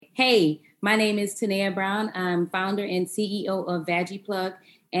Hey, my name is Tanea Brown. I'm founder and CEO of Vagiplug.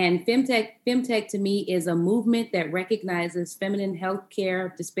 And femtech to me is a movement that recognizes feminine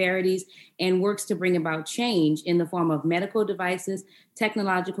healthcare disparities and works to bring about change in the form of medical devices,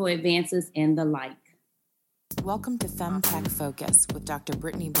 technological advances, and the like. Welcome to FemTech Focus with Dr.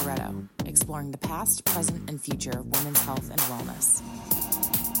 Brittany Barretto, exploring the past, present, and future of women's health and wellness.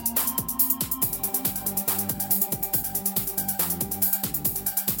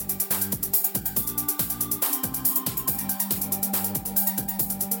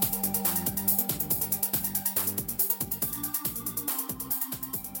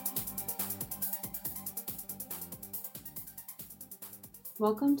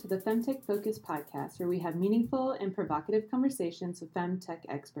 Welcome to the FemTech Focus podcast, where we have meaningful and provocative conversations with FemTech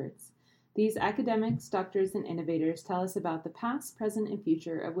experts. These academics, doctors, and innovators tell us about the past, present, and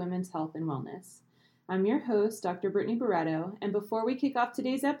future of women's health and wellness. I'm your host, Dr. Brittany Barretto, and before we kick off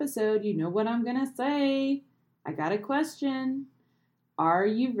today's episode, you know what I'm going to say. I got a question. Are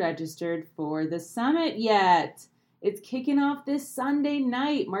you registered for the summit yet? It's kicking off this Sunday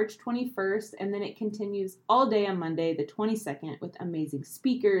night, March 21st, and then it continues all day on Monday, the 22nd, with amazing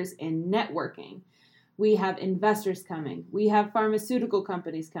speakers and networking. We have investors coming. We have pharmaceutical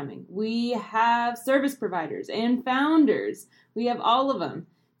companies coming. We have service providers and founders. We have all of them.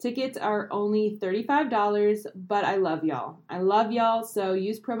 Tickets are only $35, but I love y'all. I love y'all, so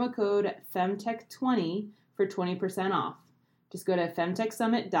use promo code FEMTECH20 for 20% off. Just go to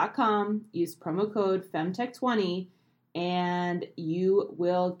femtechsummit.com, use promo code FEMTECH20, and you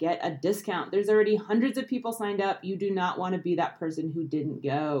will get a discount. There's already hundreds of people signed up. You do not want to be that person who didn't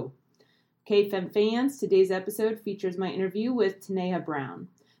go. Okay, Fem fans, today's episode features my interview with Tanea Brown,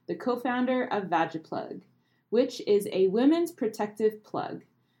 the co-founder of Vagiplug, which is a women's protective plug.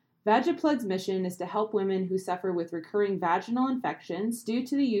 Vagiplug's mission is to help women who suffer with recurring vaginal infections due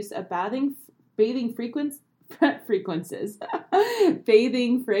to the use of bathing fragrances,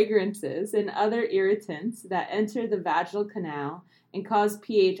 and other irritants that enter the vaginal canal and cause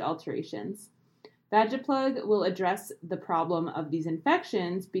pH alterations. Vagiplug will address the problem of these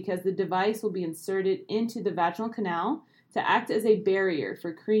infections because the device will be inserted into the vaginal canal to act as a barrier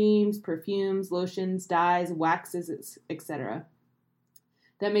for creams, perfumes, lotions, dyes, waxes, etc.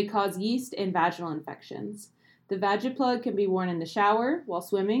 that may cause yeast and vaginal infections. The Vagiplug can be worn in the shower, while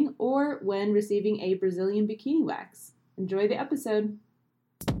swimming, or when receiving a Brazilian bikini wax. Enjoy the episode.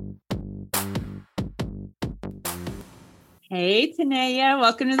 Hey, Tanea,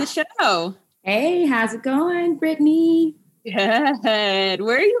 welcome to the show. Hey, how's it going, Brittany? Good.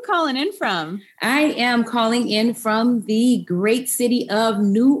 Where are you calling in from? I am calling in from the great city of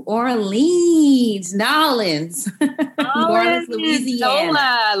New Orleans, Nolans. New Orleans, Louisiana.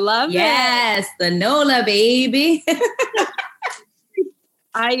 NOLA, love it. Yes, the NOLA, baby.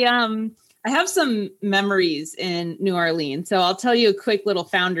 I have some memories in New Orleans, so I'll tell you a quick little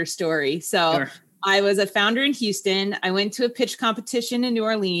founder story. So sure. I was a founder in Houston. I went to a pitch competition in New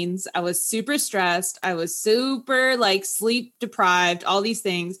Orleans. I was super stressed. I was super sleep deprived, all these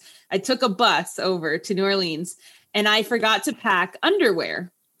things. I took a bus over to New Orleans and I forgot to pack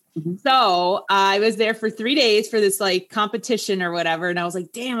underwear. Mm-hmm. So I was there for 3 days for this competition or whatever. And I was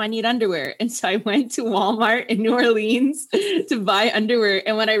like, damn, I need underwear. And so I went to Walmart in New Orleans to buy underwear.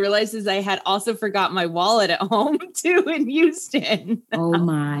 And what I realized is I had also forgot my wallet at home too in Houston. Oh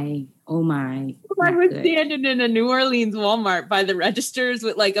my. I was standing in a New Orleans Walmart by the registers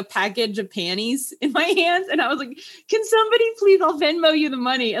with a package of panties in my hands. And I was like, can somebody please, I'll Venmo you the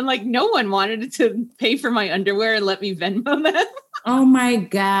money. And no one wanted to pay for my underwear and let me Venmo them. Oh my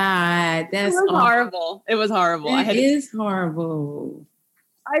God. That's horrible. It was horrible. It is horrible.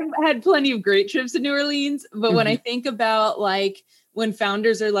 I've had plenty of great trips to New Orleans, but mm-hmm. when I think about when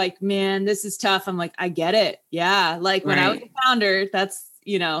founders are man, this is tough. I'm I get it. Yeah. When I was a founder, that's,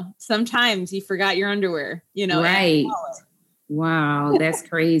 sometimes you forgot your underwear, Right. Wow. That's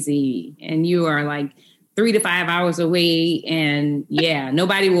crazy. And you are 3 to 5 hours away. And yeah,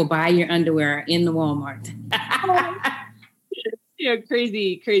 nobody will buy your underwear in the Walmart. Yeah,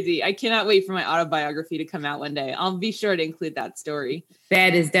 crazy. I cannot wait for my autobiography to come out one day. I'll be sure to include that story.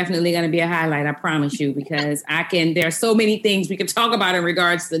 That is definitely going to be a highlight, I promise you, because there are so many things we can talk about in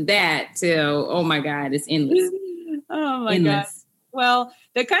regards to that too. Oh my God, it's endless. Oh my God. Well,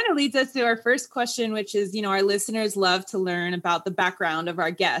 that kind of leads us to our first question, which is, our listeners love to learn about the background of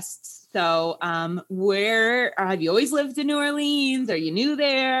our guests. So where have you always lived in New Orleans? Are you new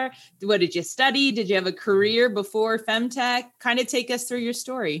there? What did you study? Did you have a career before FemTech? Kind of take us through your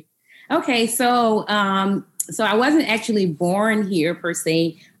story. Okay. So So I wasn't actually born here per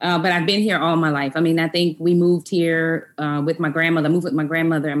se, but I've been here all my life. I mean, I think we moved here with my grandmother, moved with my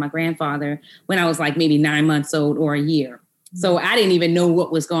grandmother and my grandfather when I was like maybe 9 months old or a year. So I didn't even know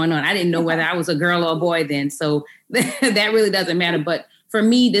what was going on. I didn't know whether I was a girl or a boy then. So that really doesn't matter. But for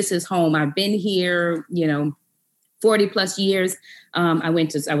me, this is home. I've been here, 40 plus years. I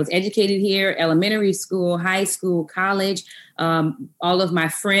was educated here, elementary school, high school, college. All of my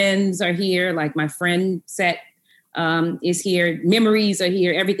friends are here. Like my friend set is here. Memories are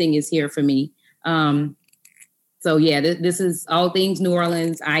here. Everything is here for me. So yeah, this is all things New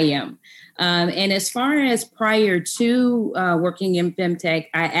Orleans. I am. And as far as prior to working in FemTech,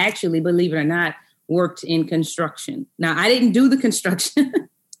 I actually, believe it or not, worked in construction. Now I didn't do the construction.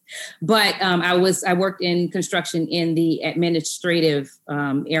 But I worked in construction in the administrative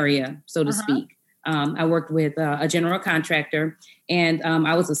area, so to speak. I worked with a general contractor, and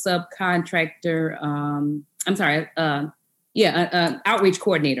I was a subcontractor. Outreach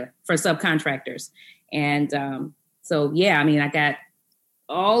coordinator for subcontractors. And so, yeah, I mean, I got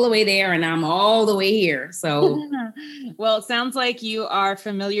all the way there and I'm all the way here. So, well, it sounds like you are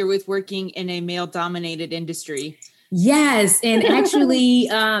familiar with working in a male-dominated industry. Yes. And actually,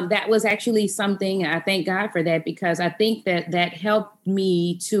 that was actually something, I thank God for that, because I think that helped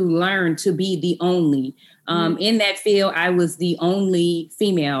me to learn to be the only. In that field, I was the only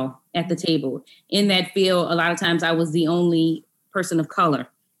female at the table. In that field, a lot of times I was the only person of color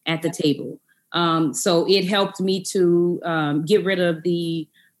at the table. So it helped me to get rid of the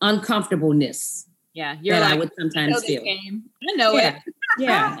uncomfortableness. Yeah, you're that like, I would sometimes feel. I know it.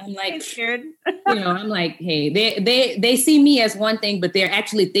 Yeah, I'm like, scared. I'm like, hey, they see me as one thing, but they're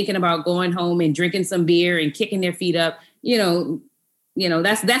actually thinking about going home and drinking some beer and kicking their feet up.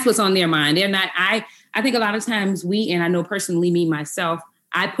 That's what's on their mind. They're not. I think a lot of times and I know personally me myself,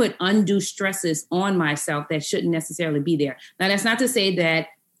 I put undue stresses on myself that shouldn't necessarily be there. Now, that's not to say that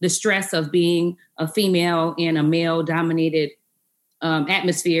the stress of being a female in a male-dominated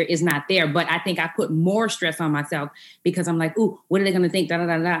atmosphere is not there, but I think I put more stress on myself because I'm like, ooh, what are they going to think? Da, da,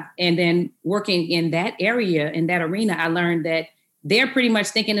 da, da. And then working in that area, in that arena, I learned that they're pretty much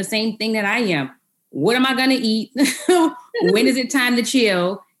thinking the same thing that I am. What am I going to eat? When is it time to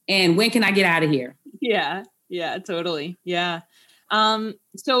chill? And when can I get out of here? Yeah, totally. Yeah.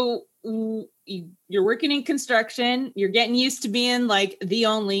 So you're working in construction, you're getting used to being like the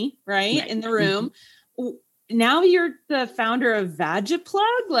only, right. In the room. Mm-hmm. Now you're the founder of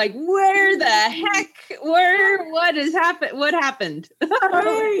Vagiplug. Like, what happened?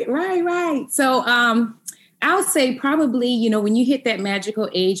 Right. So, I'll say probably, when you hit that magical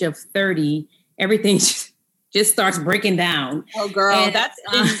age of 30, everything just starts breaking down. Oh, girl, and that's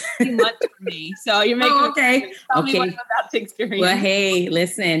too much for me. So you're making okay. Tell me what I'm about to experience. Well, hey,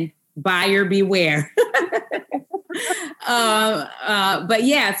 listen, buyer beware. But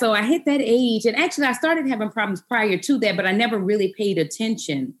yeah, so I hit that age, and actually I started having problems prior to that, but I never really paid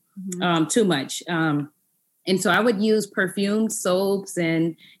attention too much. And so I would use perfume soaps,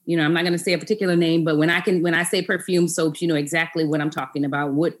 and I'm not going to say a particular name, but when I say perfume soaps, you know exactly what I'm talking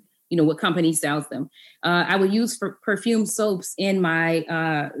about. What company sells them. I would use perfume soaps in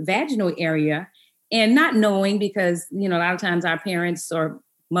my vaginal area, and not knowing, because a lot of times our parents or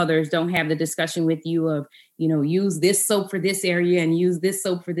mothers don't have the discussion with you of, use this soap for this area and use this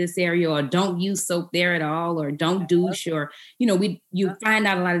soap for this area, or don't use soap there at all, or don't douche, or, you find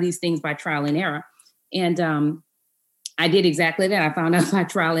out a lot of these things by trial and error. And I did exactly that. I found out by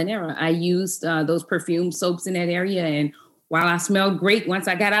trial and error. I used those perfume soaps in that area. And while I smelled great once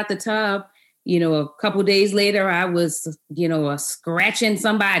I got out the tub, a couple days later, I was, scratching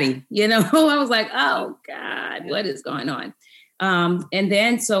somebody, I was like, oh God, what is going on? And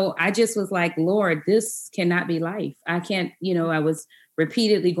then, so I just was like, Lord, this cannot be life. I can't, I was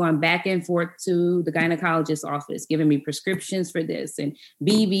repeatedly going back and forth to the gynecologist's office, giving me prescriptions for this and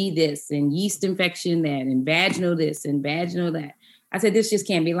BV this and yeast infection that and vaginal this and vaginal that. I said, this just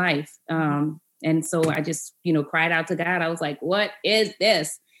can't be life. And so I just, cried out to God. I was like, what is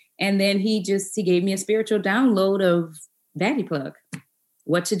this? And then he gave me a spiritual download of Vagiplug,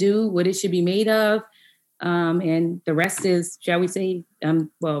 what to do, what it should be made of. And the rest is, shall we say,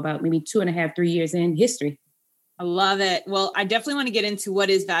 about maybe 2.5, 3 years in history. I love it. Well, I definitely want to get into what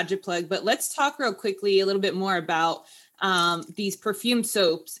is Vagiplug, but let's talk real quickly a little bit more about these perfume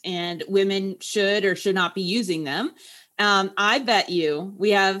soaps, and women should or should not be using them. I bet you we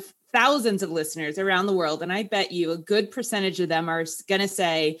have thousands of listeners around the world. And I bet you a good percentage of them are going to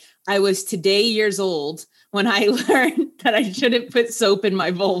say, I was today years old when I learned that I shouldn't put soap in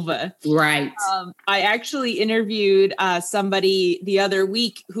my vulva. Right. I actually interviewed somebody the other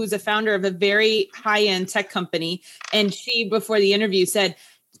week who's a founder of a very high-end tech company. And she, before the interview, said,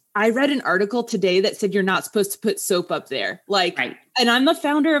 I read an article today that said you're not supposed to put soap up there. Like, right. And I'm the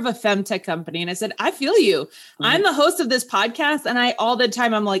founder of a femtech company. And I said, I feel you. Right. I'm the host of this podcast. And all the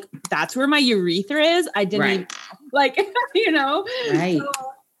time, I'm like, that's where my urethra is. I didn't even, like, Right. So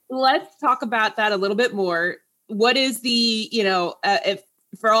let's talk about that a little bit more. What is the, if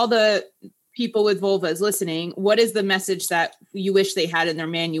for all the people with vulvas listening, what is the message that you wish they had in their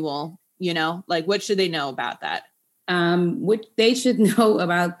manual? What should they know about that? What they should know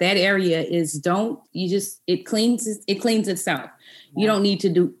about that area is it cleans itself. Yeah. You don't need to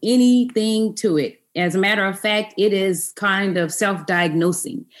do anything to it. As a matter of fact, it is kind of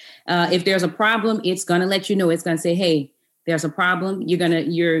self-diagnosing. If there's a problem, it's going to let you know. It's going to say, hey, there's a problem. You're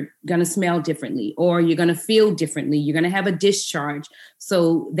going to smell differently, or you're going to feel differently. You're going to have a discharge.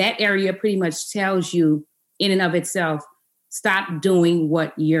 So that area pretty much tells you in and of itself, stop doing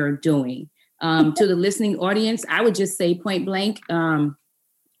what you're doing. To the listening audience, I would just say point blank,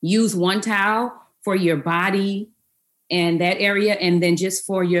 use one towel for your body and that area. And then just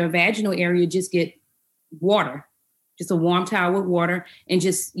for your vaginal area, just get water, just a warm towel with water, and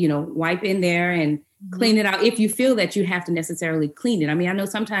just, wipe in there and clean it out. If you feel that you have to necessarily clean it. I mean, I know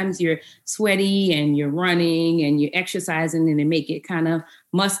sometimes you're sweaty and you're running and you're exercising and it make it kind of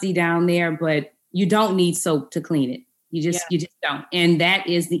musty down there, but you don't need soap to clean it. You just don't. And that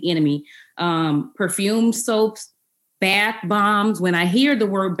is the enemy. Perfumed soaps, bath bombs. When I hear the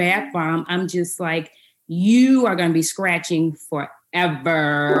word bath bomb, I'm just like, you are going to be scratching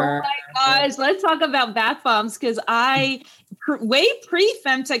forever. Oh my gosh. Let's talk about bath bombs. Cause way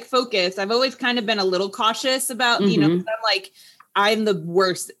pre-femtech focus, I've always kind of been a little cautious about, I'm the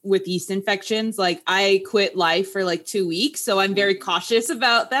worst with yeast infections. Like I quit life for 2 weeks. So I'm very cautious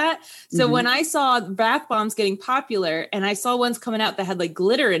about that. So when I saw bath bombs getting popular and I saw ones coming out that had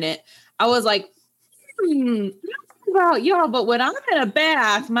glitter in it, I was like, about y'all, but when I'm in a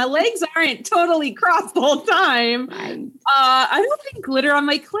bath, my legs aren't totally crossed the whole time. I don't think glitter on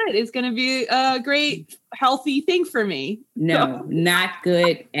my clit is going to be a great, healthy thing for me. No, not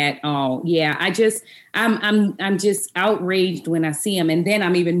good at all. Yeah, I'm just outraged when I see them, and then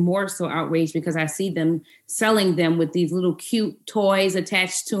I'm even more so outraged because I see them selling them with these little cute toys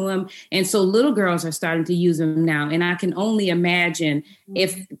attached to them, and so little girls are starting to use them now. And I can only imagine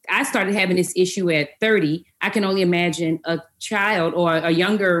if I started having this issue at 30, I can only imagine a child or a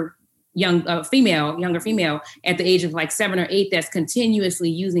younger female at the age of 7 or 8 that's continuously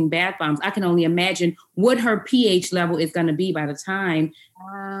using bath bombs. I can only imagine what her pH level is going to be by the time,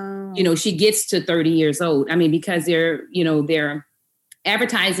 she gets to 30 years old. I mean, because they're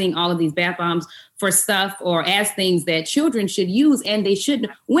advertising all of these bath bombs for stuff or as things that children should use, and they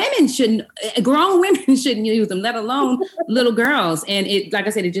shouldn't. Grown women shouldn't use them, let alone little girls. And it, like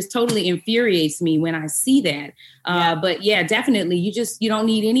I said, it just totally infuriates me when I see that. But yeah, definitely, you don't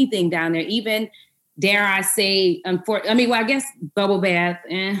need anything down there. Even, dare I say, I guess bubble bath,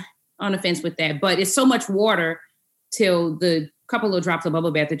 on the fence with that. But it's so much water till the couple of drops of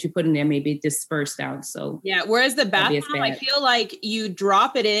bubble bath that you put in there may be dispersed out. So yeah. Whereas the bath bomb, I feel like you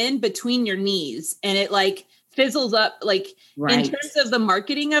drop it in between your knees and it fizzles up. Right. In terms of the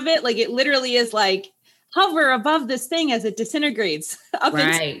marketing of it, it literally is hover above this thing as it disintegrates up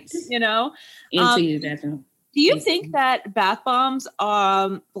into you. Definitely. Do you think that bath bombs,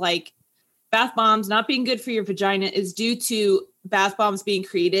 bath bombs not being good for your vagina is due to bath bombs being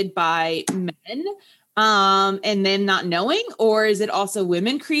created by men? And them not knowing, or is it also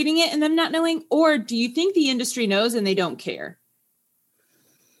women creating it and them not knowing? Or do you think the industry knows and they don't care?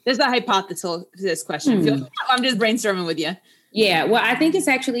 There's a hypothesis question. I'm just brainstorming with you. Yeah. Well, I think it's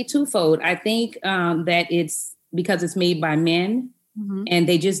actually twofold. I think, that it's because it's made by men and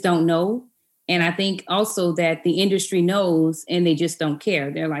they just don't know. And I think also that the industry knows and they just don't care.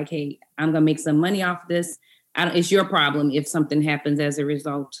 They're like, hey, I'm going to make some money off this. It's your problem if something happens as a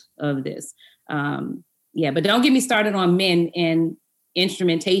result of this. But don't get me started on men and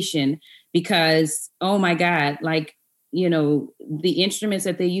instrumentation because, oh my God, the instruments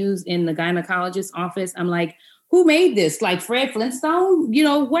that they use in the gynecologist's office, I'm like, who made this? Fred Flintstone?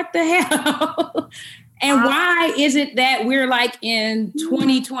 What the hell? And why is it that we're in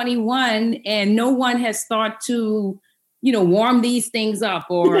 2021 and no one has thought to, warm these things up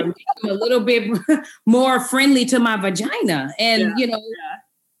or make them a little bit more friendly to my vagina? And,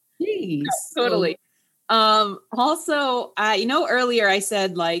 geez. Totally. Also, earlier I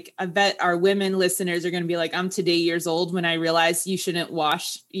said, like, I bet our women listeners are going to be like, I'm today years old when I realized you shouldn't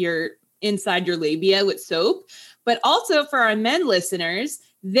wash your inside your labia with soap. But also for our men listeners,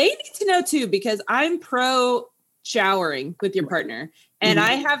 they need to know too, because I'm pro showering with your partner. And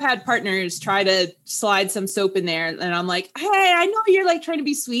I have had partners try to slide some soap in there. And I'm like, hey, I know you're like trying to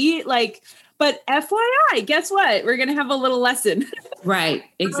be sweet, like, but FYI, guess what? We're going to have a little lesson. Right.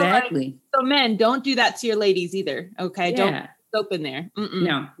 Exactly. So men, don't do that to your ladies either. Okay. Yeah. Don't soap in there.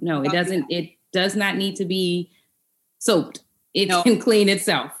 No, it doesn't. It does not need to be soaped. It No. can clean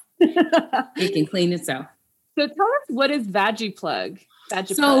itself. It can clean itself. So tell us, what is Vagiplug?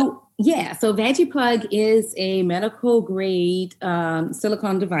 So Vagiplug is a medical grade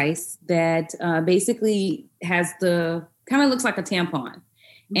silicone device that basically has kind of looks like a tampon.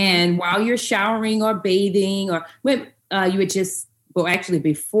 Mm-hmm. And while you're showering or bathing, or you would just,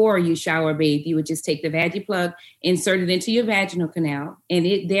 before you shower or bathe, you would just take the Vagiplug, insert it into your vaginal canal, and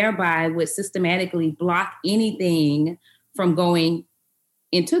it thereby would systematically block anything from going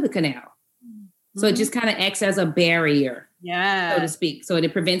into the canal. So it just kind of acts as a barrier, so to speak. So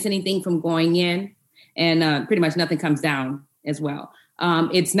it prevents anything from going in, and pretty much nothing comes down as well.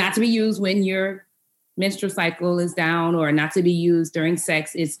 It's not to be used when your menstrual cycle is down, or not to be used during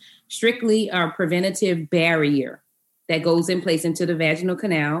sex. It's strictly a preventative barrier that goes in place into the vaginal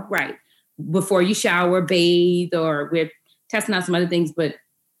canal, right, before you shower, bathe, or we're testing out some other things, but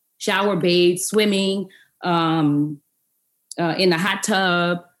shower, bathe, swimming, in the hot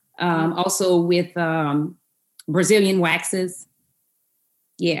tub, also with Brazilian waxes.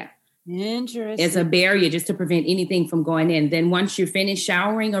 Yeah. Interesting. As a barrier just to prevent anything from going in. Then once you're finished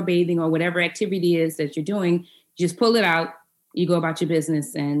showering or bathing or whatever activity is that you're doing, just pull it out, you go about your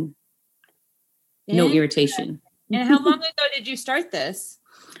business, and no irritation. And how long ago did you start this?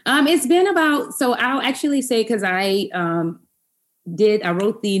 It's been about, so I'll actually say, because I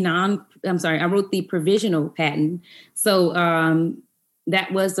wrote the provisional patent. So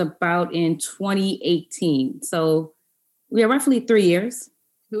that was about in 2018. So we are roughly 3 years.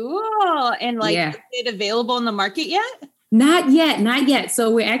 Cool. And is it available in the market yet? Not yet.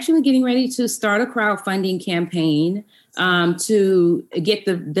 So we're actually getting ready to start a crowdfunding campaign to get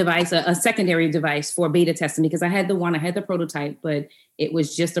the device, a secondary device for beta testing, because I had the prototype, but it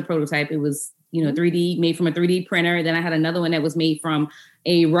was just a prototype. It was, 3D, made from a 3D printer. Then I had another one that was made from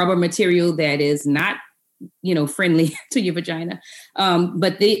a rubber material that is not, friendly to your vagina.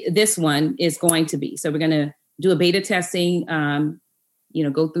 But this one is going to be. So we're going to do a beta testing,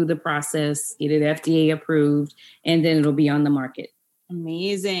 go through the process, get it FDA approved, and then it'll be on the market.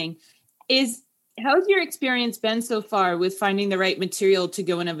 Amazing. How's your experience been so far with finding the right material to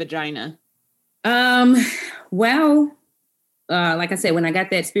go in a vagina? Like I said, when I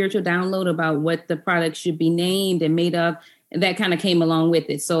got that spiritual download about what the product should be named and made of, that kind of came along with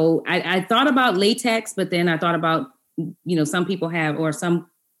it. So I thought about latex, but then I thought about, some people have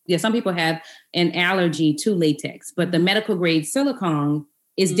an allergy to latex, but the medical grade silicone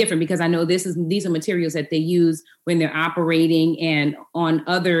is different, because I know these are materials that they use when they're operating and on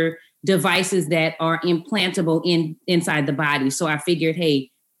other devices that are implantable inside the body. So I figured,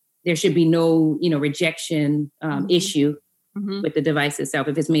 hey, there should be no, rejection issue with the device itself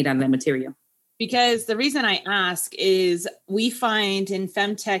if it's made out of that material. Because the reason I ask is we find in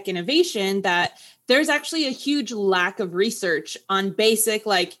femtech innovation that there's actually a huge lack of research on basic,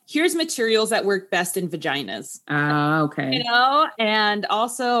 here's materials that work best in vaginas. Okay. And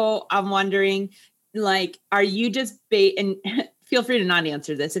also I'm wondering, are you just and feel free to not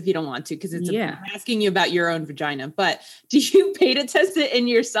answer this if you don't want to, because I'm asking you about your own vagina, but do you beta test it in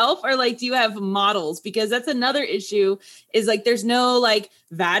yourself, or do you have models? Because that's another issue, is there's no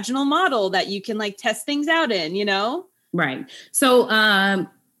vaginal model that you can test things out in, Right. So,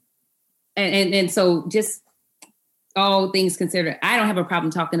 and so just all things considered, I don't have a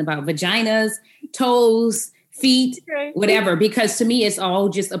problem talking about vaginas, toes, feet, whatever, because to me, it's all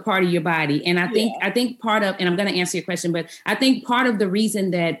just a part of your body. And I think part of, and I'm going to answer your question, but I think part of the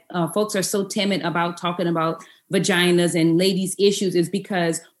reason that folks are so timid about talking about vaginas and ladies' issues is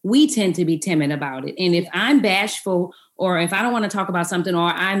because we tend to be timid about it. And if I'm bashful, or if I don't want to talk about something, or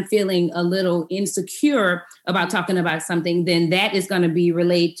I'm feeling a little insecure about talking about something, then that is going to be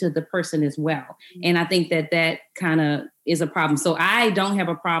relayed to the person as well. And I think that kind of is a problem. So I don't have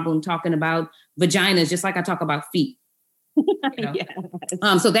a problem talking about vaginas, just like I talk about feet.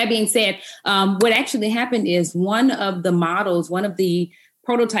 So that being said, what actually happened is one of the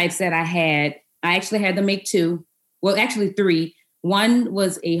prototypes that I actually had to make two. Well, actually three. One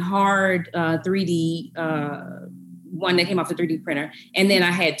was a hard 3D one that came off the 3D printer. And then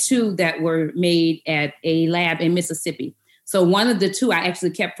I had 2 that were made at a lab in Mississippi. So one of the 2 I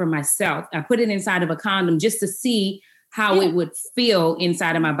actually kept for myself. I put it inside of a condom just to see how it would feel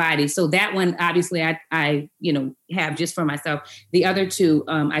inside of my body. So that one, obviously, I have just for myself. The other 2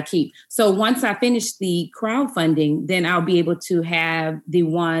 I keep. So once I finish the crowdfunding, then I'll be able to have the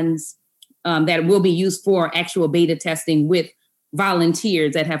ones that will be used for actual beta testing with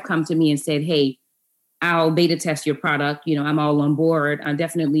volunteers that have come to me and said, hey, I'll beta test your product. I'm all on board. I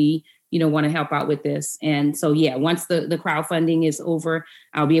definitely, want to help out with this. And so, once the crowdfunding is over,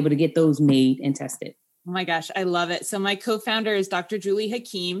 I'll be able to get those made and tested. Oh my gosh, I love it. So my co-founder is Dr. Julie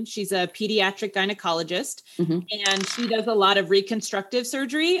Hakim. She's a pediatric gynecologist, and she does a lot of reconstructive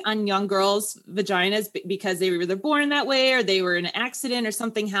surgery on young girls' vaginas because they were either born that way or they were in an accident or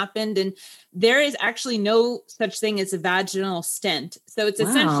something happened. And there is actually no such thing as a vaginal stent. So it's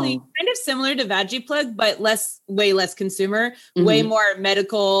essentially kind of similar to Vagiplug, but way less consumer, way more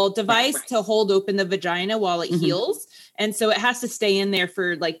medical device to hold open the vagina while it heals. And so it has to stay in there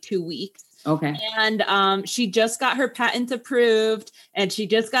for like 2 weeks. Okay. And she just got her patent approved and she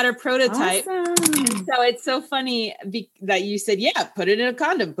just got her prototype. Awesome. So it's so funny that you said, put it in a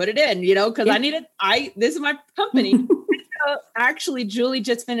condom, put it in, because this is my company. So actually, Julie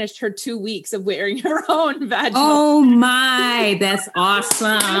just finished her 2 weeks of wearing her own vaginal. Oh my, that's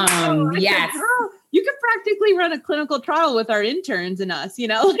awesome. Yes. Girl, you could practically run a clinical trial with our interns and us,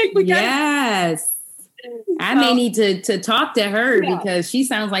 Yes. I may need to talk to her because she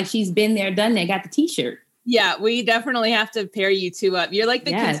sounds like she's been there, done that, got the t-shirt. Yeah, we definitely have to pair you 2 up. You're like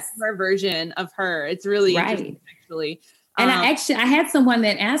the consumer version of her. It's really interesting, actually. And I had someone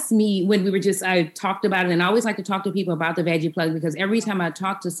that asked me when I talked about it, and I always like to talk to people about the Vagiplug because every time I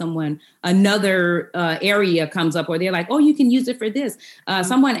talk to someone, another area comes up where they're like, oh, you can use it for this.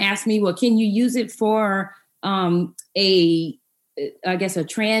 Someone asked me, well, can you use it for a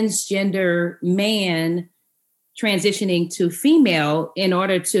transgender man transitioning to female in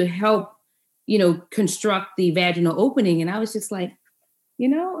order to help, construct the vaginal opening. And I was just like, I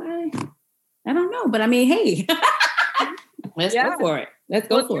don't know, but I mean, hey, let's go for it. Let's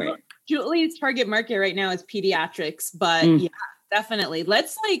go for it. Julie's target market right now is pediatrics, but definitely.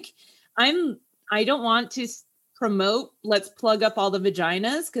 Let's I don't want to promote, let's plug up all the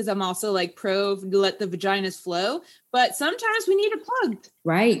vaginas because I'm also like pro let the vaginas flow, but sometimes we need it plugged.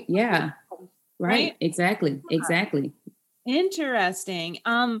 Right. Yeah. Right. Exactly. Interesting.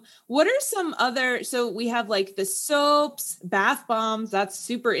 What are some other, so we have like the soaps, bath bombs. That's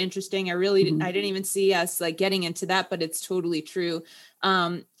super interesting. I didn't even see us like getting into that, but it's totally true.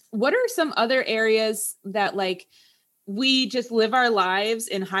 What are some other areas that like we just live our lives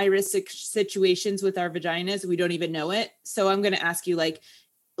in high risk situations with our vaginas? We don't even know it. So I'm going to ask you like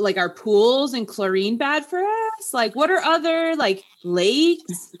our pools and chlorine bad for us? Like what are other like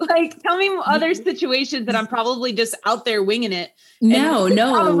lakes? Like tell me other situations that I'm probably just out there winging it. No.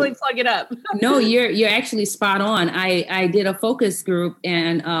 Probably plug it up. No, you're actually spot on. I did a focus group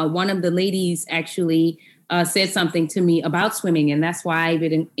and one of the ladies actually said something to me about swimming. And that's why I've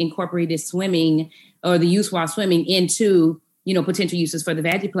incorporated swimming or the use while swimming into, potential uses for the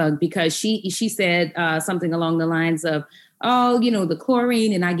Vagiplug, because she said something along the lines of, oh, the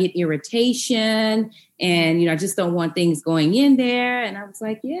chlorine and I get irritation and, I just don't want things going in there. And I was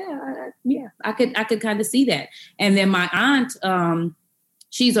like, I could kind of see that. And then my aunt,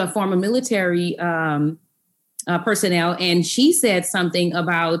 she's a former military personnel, and she said something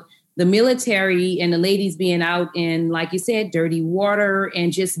about the military and the ladies being out in, like you said, dirty water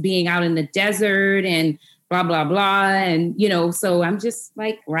and just being out in the desert and blah, blah, blah. And, so I'm just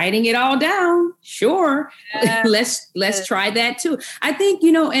like writing it all down. Sure. Let's try that too. I think,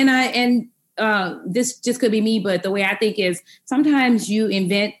 this just could be me, but the way I think is sometimes you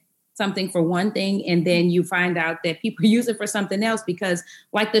invent something for one thing and then you find out that people use it for something else, because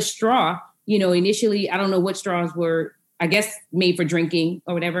like the straw, initially, I don't know what straws were, I guess, made for drinking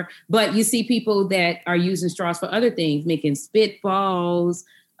or whatever, but you see people that are using straws for other things, making spitballs,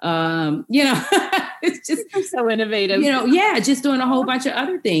 it's just so innovative, just doing a whole bunch of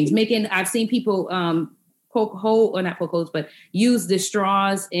other things. I've seen people poke holes, but use the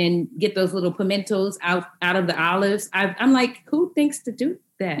straws and get those little pimentos out of the olives. I'm like, who thinks to do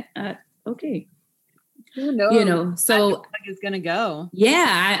that? Okay. Who knows? So it's going to go.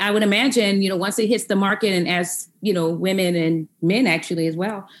 Yeah, I would imagine, once it hits the market and as, women and men actually as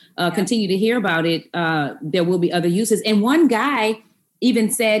well, continue to hear about it, there will be other uses. And one guy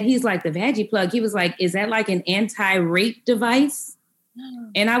even said, he's like, the Vagiplug, he was like, is that like an anti-rape device?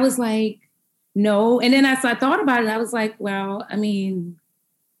 And I was like, no. And then as I thought about it, I was like, well, I mean,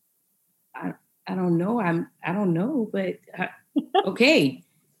 I don't know. I don't know, but okay.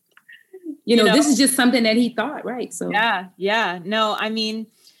 This is just something that he thought, right? So yeah. No, I mean,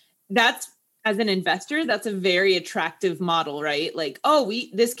 that's, as an investor, that's a very attractive model, right? Like,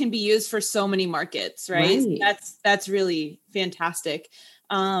 this can be used for so many markets, right? That's really fantastic.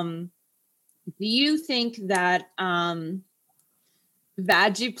 Do you think that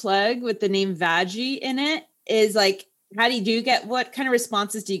Vagiplug with the name Vagi in it is like, what kind of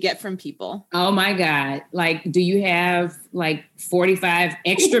responses do you get from people? Oh my God. Like, do you have like 45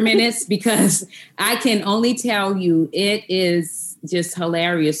 extra minutes? Because I can only tell you it is just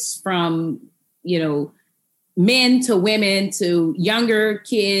hilarious from, men to women to younger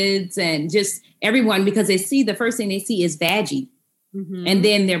kids and just everyone, because the first thing they see is Vagi. Mm-hmm. And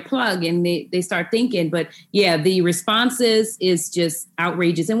then they're plug and they start thinking, but yeah, the responses is just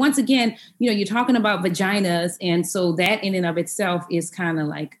outrageous. And once again, you're talking about vaginas. And so that in and of itself is kind of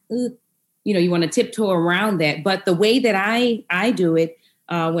like, you want to tiptoe around that. But the way that I do it,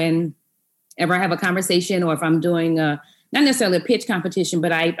 whenever I have a conversation or if I'm doing not necessarily a pitch competition,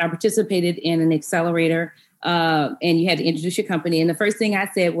 but I participated in an accelerator and you had to introduce your company. And the first thing I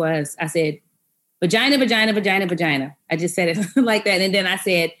said, vagina, vagina, vagina, vagina. I just said it like that. And then I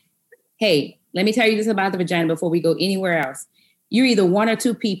said, hey, let me tell you this about the vagina before we go anywhere else. You're either one or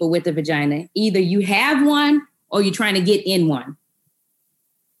two people with the vagina. Either you have one or you're trying to get in one.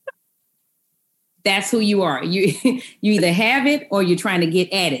 That's who you are. You either have it or you're trying to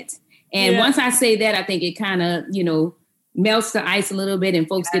get at it. And once I say that, I think it kind of, melts the ice a little bit and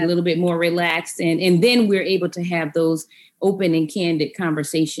folks get a little bit more relaxed. And then we're able to have those open and candid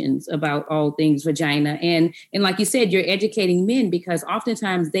conversations about all things vagina. And like you said, you're educating men because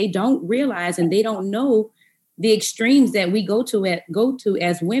oftentimes they don't realize and they don't know the extremes that we go to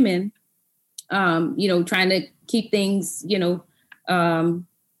as women, trying to keep things, okay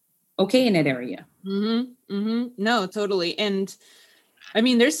in that area. Mm-hmm. Mm-hmm. No, totally. And I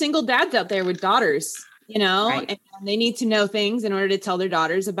mean, there's single dads out there with daughters, right. And they need to know things in order to tell their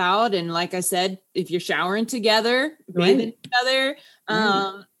daughters about. And like I said, if you're showering together, bathing together,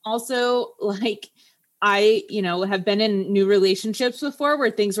 also like I, have been in new relationships before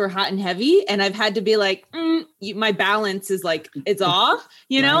where things were hot and heavy. And I've had to be like, my balance is like, it's off,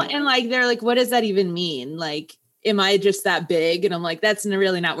 and like, they're like, what does that even mean? Like, am I just that big? And I'm like, that's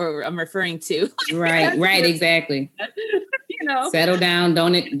really not what I'm referring to. Right. Exactly. Settle down.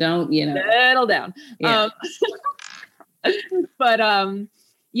 Don't. Settle down. Yeah. But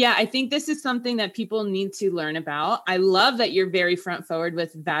I think this is something that people need to learn about. I love that you're very front forward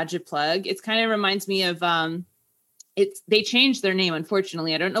with Vagiplug. It kind of reminds me of, they changed their name,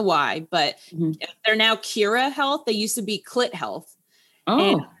 unfortunately. I don't know why, but they're now Kira Health. They used to be Clit Health. Oh,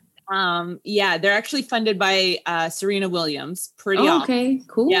 and, they're actually funded by Serena Williams. Pretty awesome. Okay,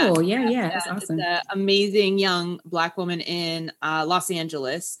 cool. Yeah. That's awesome. It's an amazing young Black woman in Los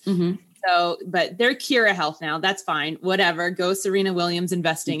Angeles. Mm-hmm. So, but they're Kira Health now. That's fine. Whatever. Go Serena Williams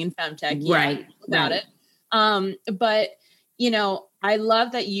investing in femtech. Right. About it. But I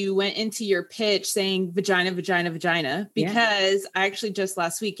love that you went into your pitch saying vagina, vagina, vagina, because I actually just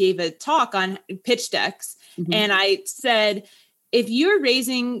last week gave a talk on pitch decks. Mm-hmm. And I said, if you're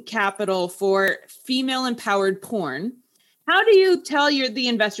raising capital for female empowered porn, how do you tell the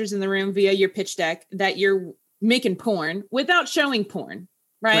investors in the room via your pitch deck that you're making porn without showing porn?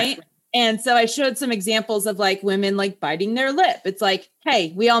 Right. And so I showed some examples of like women like biting their lip. It's like,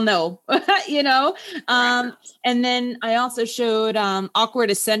 hey, we all know, and then I also showed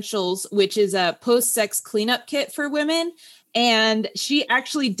Awkward Essentials, which is a post-sex cleanup kit for women. And she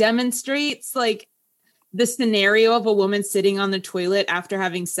actually demonstrates like the scenario of a woman sitting on the toilet after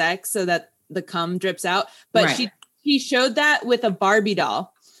having sex so that the cum drips out. But she showed that with a Barbie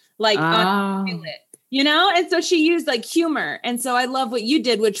doll, like on the toilet. And so she used like humor. And so I love what you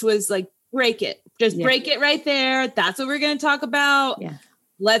did, which was like, break it, break it right there. That's what we're going to talk about. Yeah.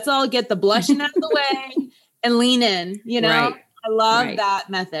 Let's all get the blushing out of the way and lean in, I love that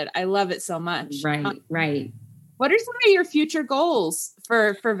method. I love it so much. Right. What are some of your future goals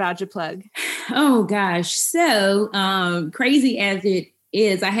for Vagiplug? Oh gosh. So, crazy as it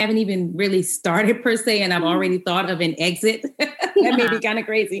is, I haven't even really started per se, and I've already thought of an exit. That may be kind of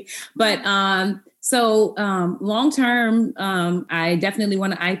crazy, but, so long term, I definitely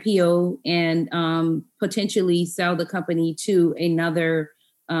want to IPO and potentially sell the company to another,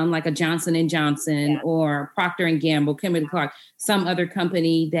 like a Johnson & Johnson or Procter & Gamble, Kimberly-Clark, some other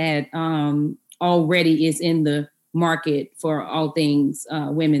company that already is in the market for all things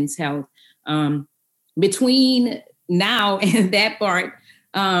women's health. Between now and that part,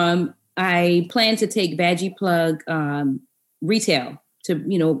 I plan to take Vagiplug retail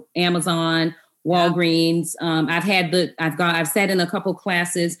to, Amazon Walgreens. I've sat in a couple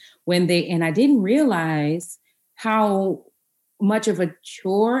classes and I didn't realize how much of a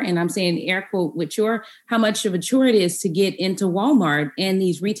chore, and I'm saying air quote with chore, how much of a chore it is to get into Walmart and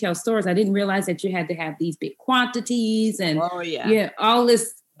these retail stores. I didn't realize that you had to have these big quantities and all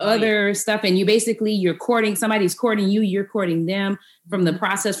this other stuff. And you're courting, somebody's courting you, you're courting them from the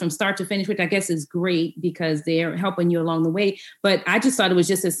process from start to finish, which I guess is great because they're helping you along the way. But I just thought it was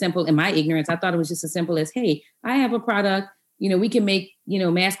just as simple in my ignorance. I thought it was just as simple as, hey, I have a product, we can make,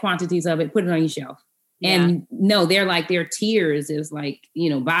 mass quantities of it, put it on your shelf. Yeah. And no, their tiers is like,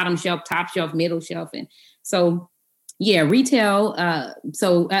 bottom shelf, top shelf, middle shelf. And so, yeah, retail.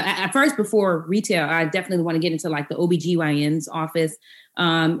 So at first, before retail, I definitely want to get into like the OBGYN's office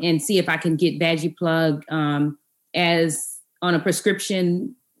and see if I can get Vagiplug as on a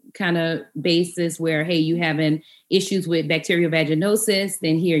prescription kind of basis where, hey, you having issues with bacterial vaginosis,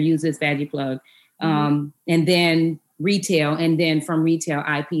 then here, use this Vagiplug. And then retail, and then from retail,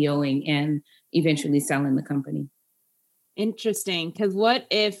 IPOing and eventually selling the company. Interesting. Because what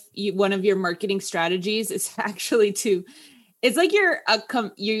if one of your marketing strategies is actually it's like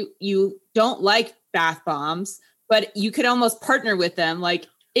you don't like bath bombs, but you could almost partner with them. Like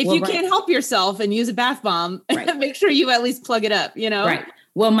if can't help yourself and use a bath bomb, make sure you at least plug it up, Right.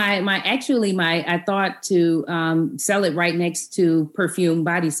 Well, I thought to sell it right next to perfume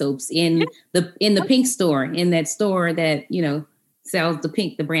body soaps in the pink store, in that store that, sells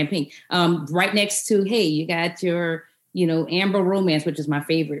the brand pink, right next to, hey, you got your, Amber Romance, which is my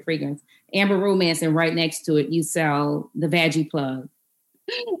favorite fragrance, Amber Romance. And right next to it, you sell the Vagiplug.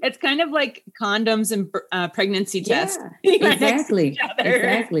 It's kind of like condoms and pregnancy tests. Exactly.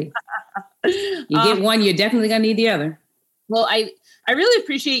 Exactly. You get one, you're definitely going to need the other. Well, I really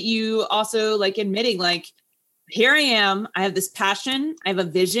appreciate you also like admitting like, here I am. I have this passion. I have a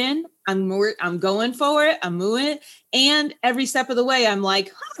vision. I'm going for it. I'm moving it. And every step of the way, I'm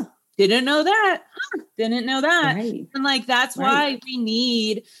like, didn't know that. Didn't know that. Right. And like, that's why we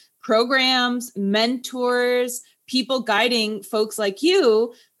need programs, mentors, people guiding folks like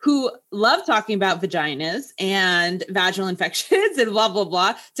you who love talking about vaginas and vaginal infections and blah, blah,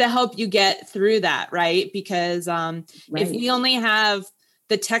 blah, to help you get through that. Right. Because if we only have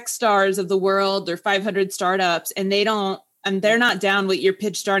the tech stars of the world or 500 startups and they're not down with your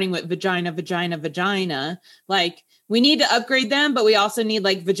pitch starting with vagina, like we need to upgrade them, but we also need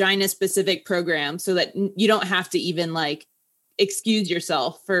like vagina specific programs so that you don't have to even like excuse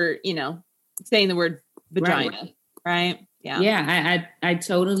yourself for, saying the word vagina. Right. Yeah. Yeah. I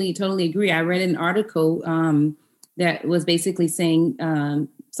totally agree. I read an article that was basically saying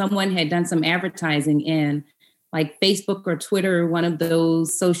someone had done some advertising and like Facebook or Twitter, one of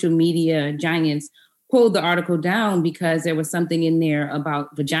those social media giants, pulled the article down because there was something in there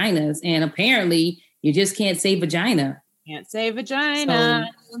about vaginas. And apparently you just can't say vagina. Can't say vagina.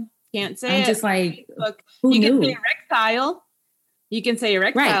 So, can't say I'm it. Just like, you can say erectile. You can say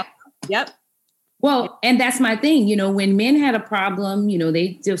erectile. Right. Yep. Well, and that's my thing. When men had a problem,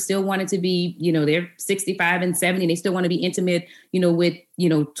 they still wanted to be, they're 65 and 70. They still want to be intimate, with,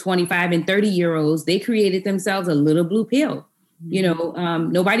 25 and 30-year-olds. They created themselves a little blue pill.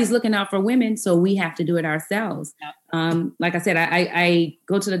 Nobody's looking out for women, so we have to do it ourselves. Yep. Like I said, I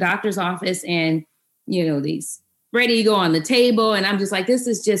go to the doctor's office and, they spread ego on the table. And I'm just like, this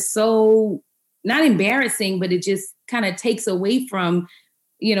is just so not embarrassing, but it just kind of takes away from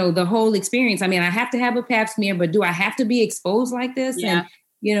the whole experience. I mean, I have to have a pap smear, but do I have to be exposed like this? Yeah.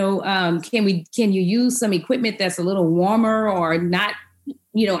 And, can you use some equipment that's a little warmer or not,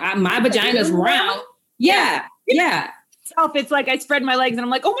 my vagina's round. Yeah. Yeah. It's like I spread my legs and I'm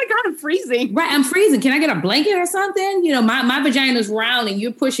like, oh my God, I'm freezing. Right. I'm freezing. Can I get a blanket or something? My vagina's round and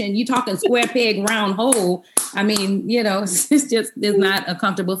you're talking square peg, round hole. I mean, it's not a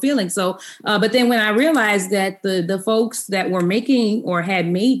comfortable feeling. So, but then when I realized that the folks that were making or had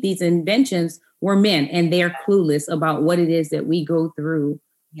made these inventions were men and they're clueless about what it is that we go through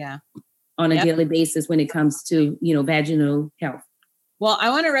on a daily basis when it comes to, vaginal health. Well,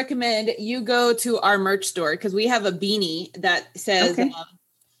 I want to recommend you go to our merch store because we have a beanie that says,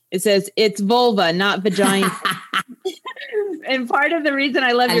 it says it's vulva, not vagina. And part of the reason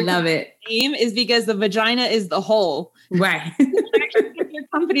I love it name is because the vagina is the whole. Right. Your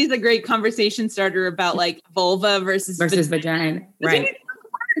company's a great conversation starter about like vulva versus vagina. Right.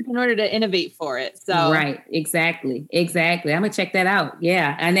 In order to innovate for it. So right. Exactly. I'm gonna check that out.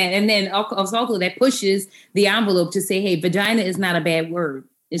 Yeah. And then also that pushes the envelope to say, hey, vagina is not a bad word.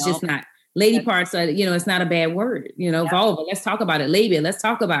 It's just not. Lady parts are, it's not a bad word. Vulva. Let's talk about it. Labia. Let's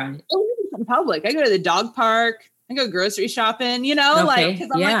talk about it. In public. I go to the dog park. I go grocery shopping, you know, like, cause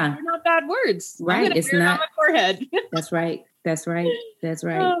I'm like, they're not bad words. Right. It's not on my forehead. That's right. That's right. That's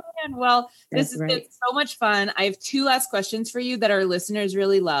right. Oh man. Well, this has been so much fun. I have 2 last questions for you that our listeners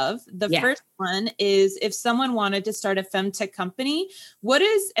really love. The first one is, if someone wanted to start a femtech company, what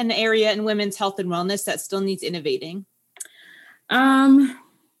is an area in women's health and wellness that still needs innovating? I'm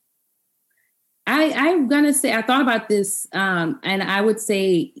gonna say, I thought about this, and I would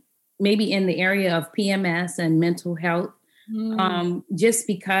say maybe in the area of PMS and mental health, just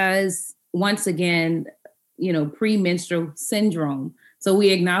because, once again, you know, premenstrual syndrome. So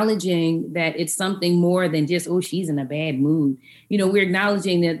we're acknowledging that it's something more than just, oh, she's in a bad mood. You know, we're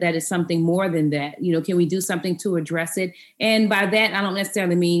acknowledging that it's something more than that. You know, can we do something to address it? And by that, I don't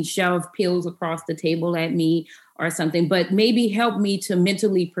necessarily mean shove pills across the table at me or something, but maybe help me to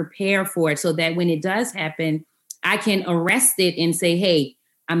mentally prepare for it so that when it does happen, I can arrest it and say, hey,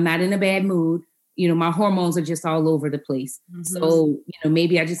 I'm not in a bad mood. You know, my hormones are just all over the place. Mm-hmm. So, you know,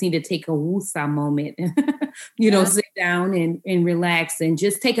 maybe I just need to take a woosah moment, you know, sit down and relax and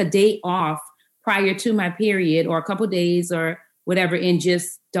just take a day off prior to my period or a couple of days or whatever, and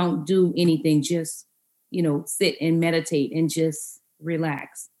just don't do anything. Just, you know, sit and meditate and just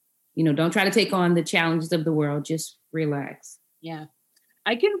relax. You know, don't try to take on the challenges of the world. Just relax. Yeah.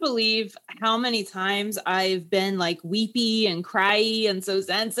 I can believe how many times I've been like weepy and cryy and so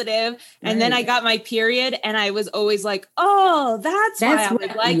sensitive. And then I got my period and I was always like, oh, that's why I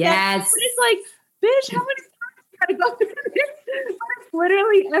was like that. But it's like, bitch, how many times you gotta go through this?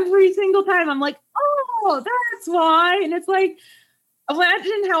 Literally every single time I'm like, oh, that's why. And it's like,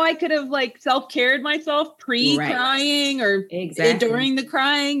 imagine how I could have like self-cared myself pre-crying or during the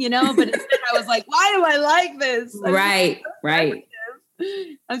crying, you know, but instead I was like, why do I like this? Right.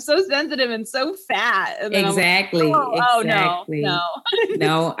 I'm so sensitive and so fat. And exactly. Exactly. No.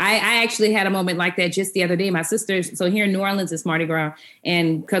 No, I actually had a moment like that just the other day. My sisters, so here in New Orleans, it's Mardi Gras,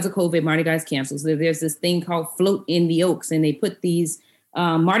 and because of COVID, Mardi Gras is canceled. So there's this thing called Float in the Oaks, and they put these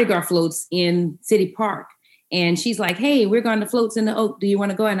Mardi Gras floats in City Park. And she's like, hey, we're going to floats in the Oak. Do you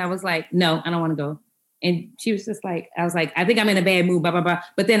want to go? And I was like, no, I don't want to go. And she was just like, I was like, I think I'm in a bad mood, blah, blah, blah.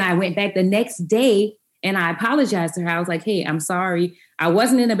 But then I went back the next day and I apologized to her. I was like, hey, I'm sorry. I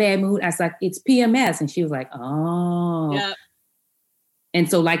wasn't in a bad mood. I was like, it's PMS. And she was like, oh. Yeah. And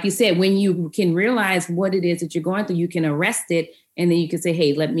so, like you said, when you can realize what it is that you're going through, you can arrest it. And then you can say,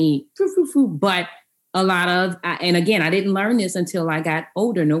 hey, let me, but a lot of, and again, I didn't learn this until I got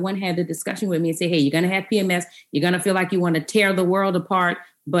older. No one had the discussion with me and say, hey, you're going to have PMS. You're going to feel like you want to tear the world apart,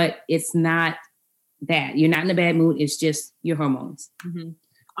 but it's not that. You're not in a bad mood. It's just your hormones. Mm-hmm.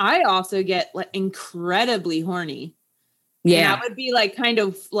 I also get like incredibly horny. Yeah. And I would be like, kind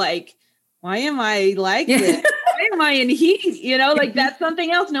of like, why am I like this? Why am I in heat? You know, like that's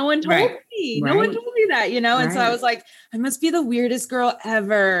something else. No one told me. No one told me that, you know? And so I was like, I must be the weirdest girl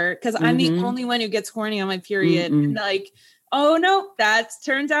ever. Cause I'm the only one who gets horny on my period. And like, oh no, that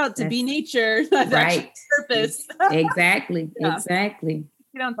turns out to be nature. That's actually purpose. Exactly. Exactly.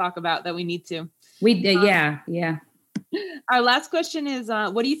 We don't talk about that. We need to. Yeah. Our last question is,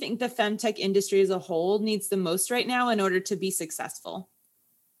 what do you think the femtech industry as a whole needs the most right now in order to be successful?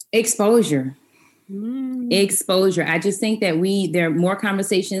 Exposure. Exposure. I just think that there are more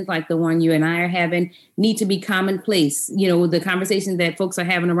conversations like the one you and I are having need to be commonplace. You know, the conversations that folks are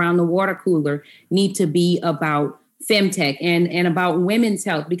having around the water cooler need to be about femtech and about women's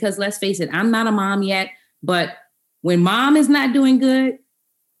health, because let's face it, I'm not a mom yet, but when mom is not doing good,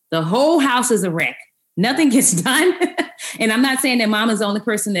 the whole house is a wreck. Nothing gets done. And I'm not saying that mom is the only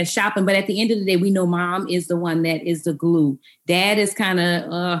person that's shopping, but at the end of the day, we know mom is the one that is the glue. Dad is kind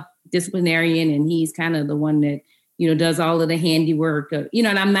of disciplinarian, and he's kind of the one that, you know, does all of the handiwork, you know,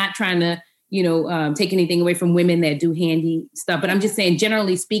 and I'm not trying to, you know, take anything away from women that do handy stuff, but I'm just saying,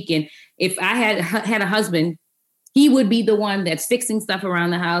 generally speaking, if I had a husband, he would be the one that's fixing stuff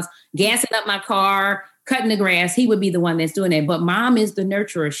around the house, gassing up my car, cutting the grass. He would be the one that's doing that. But mom is the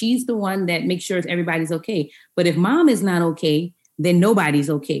nurturer. She's the one that makes sure everybody's okay. But if mom is not okay, then nobody's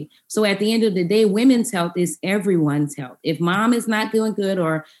okay. So at the end of the day, women's health is everyone's health. If mom is not doing good,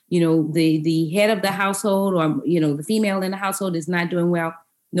 or, you know, the head of the household, or, you know, the female in the household is not doing well,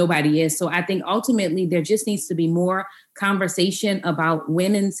 nobody is. So I think ultimately there just needs to be more conversation about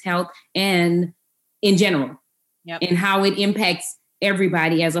women's health and in general, and how it impacts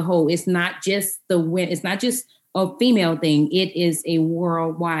everybody as a whole. It's not just it's not just a female thing. It is a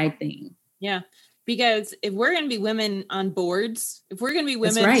worldwide thing. Yeah. Because if we're going to be women on boards, if we're going to be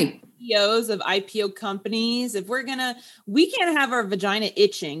women CEOs of IPO companies, we can't have our vagina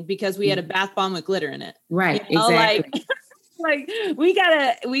itching because we had a bath bomb with glitter in it. Right. You know, exactly. Like we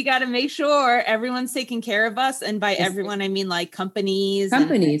gotta make sure everyone's taking care of us. And by everyone, I mean like companies,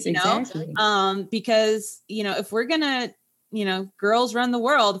 and, exactly. Because, if we're gonna, girls run the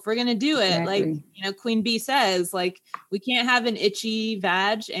world, if we're going to do it, like, Queen Bee says, like, we can't have an itchy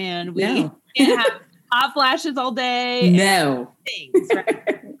vag, and we can't have hot flashes all day. No. Things,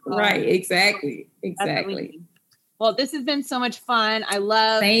 right? Right. Exactly. Well, this has been so much fun. I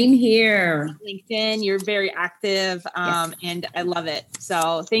love Same here. LinkedIn. You're very active. And I love it.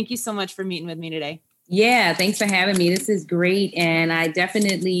 So thank you so much for meeting with me today. Yeah. Thanks for having me. This is great. And I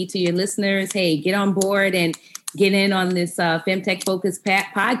definitely, to your listeners, hey, get on board and get in on this Femtech Focus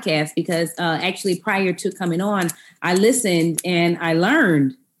podcast, because actually prior to coming on, I listened and I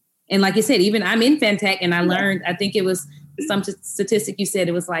learned. And like you said, even I'm in Femtech, and I learned, I think it was some statistic you said,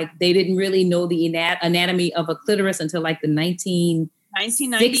 it was like they didn't really know the anatomy of a clitoris until like the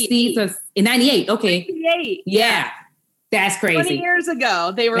 1960s or 98. Okay. 98. Yeah. That's crazy. 20 years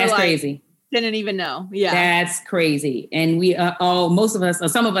ago, they were crazy. Didn't even know. Yeah. That's crazy. And we most of us, or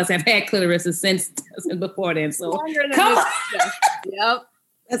some of us, have had clitorises since before then. So come on. Yep.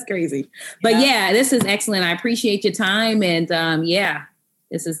 That's crazy. But yeah, this is excellent. I appreciate your time. And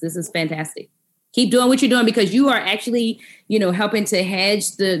this is fantastic. Keep doing what you're doing, because you are actually, helping to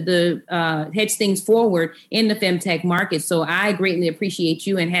hedge hedge things forward in the femtech market. So I greatly appreciate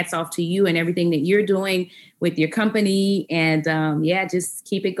you, and hats off to you and everything that you're doing with your company. And just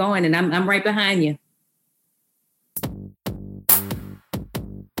keep it going. And I'm right behind you.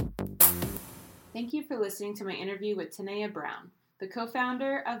 Thank you for listening to my interview with Tanea Brown, the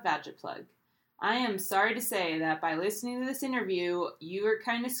co-founder of Vagiplug. I am sorry to say that by listening to this interview, you are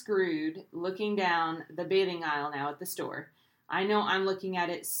kind of screwed looking down the bathing aisle now at the store. I know I'm looking at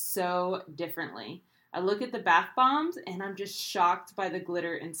it so differently. I look at the bath bombs and I'm just shocked by the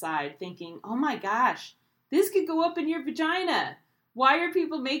glitter inside, thinking, oh my gosh, this could go up in your vagina. Why are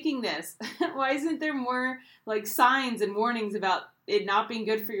people making this? Why isn't there more like signs and warnings about it not being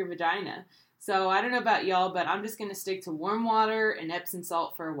good for your vagina? So I don't know about y'all, but I'm just going to stick to warm water and Epsom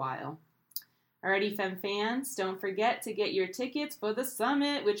salt for a while. Alrighty, Fem fans, don't forget to get your tickets for the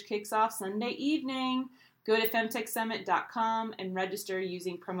summit, which kicks off Sunday evening. Go to femtechsummit.com and register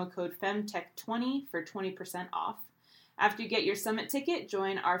using promo code FEMTECH20 for 20% off. After you get your summit ticket,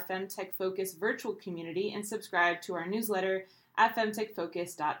 join our Femtech Focus virtual community and subscribe to our newsletter at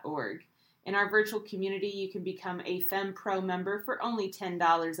femtechfocus.org. In our virtual community, you can become a FemPro member for only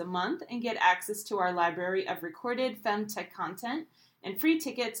 $10 a month and get access to our library of recorded Femtech content and free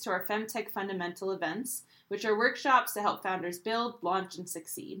tickets to our Femtech Fundamental events, which are workshops to help founders build, launch, and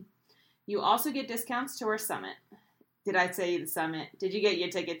succeed. You also get discounts to our summit. Did I say the summit? Did you get your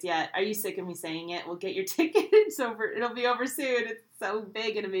tickets yet? Are you sick of me saying it? Well, get your tickets over. It'll be over soon. It's so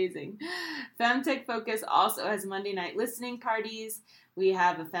big and amazing. Femtech Focus also has Monday night listening parties. We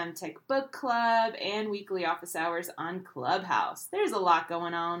have a Femtech book club and weekly office hours on Clubhouse. There's a lot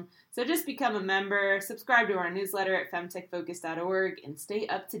going on. So just become a member, subscribe to our newsletter at femtechfocus.org, and stay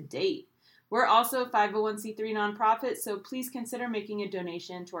up to date. We're also a 501c3 nonprofit, so please consider making a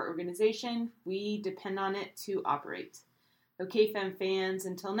donation to our organization. We depend on it to operate. Okay, Fem fans,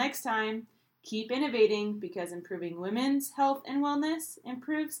 until next time, keep innovating, because improving women's health and wellness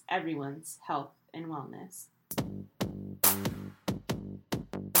improves everyone's health and wellness.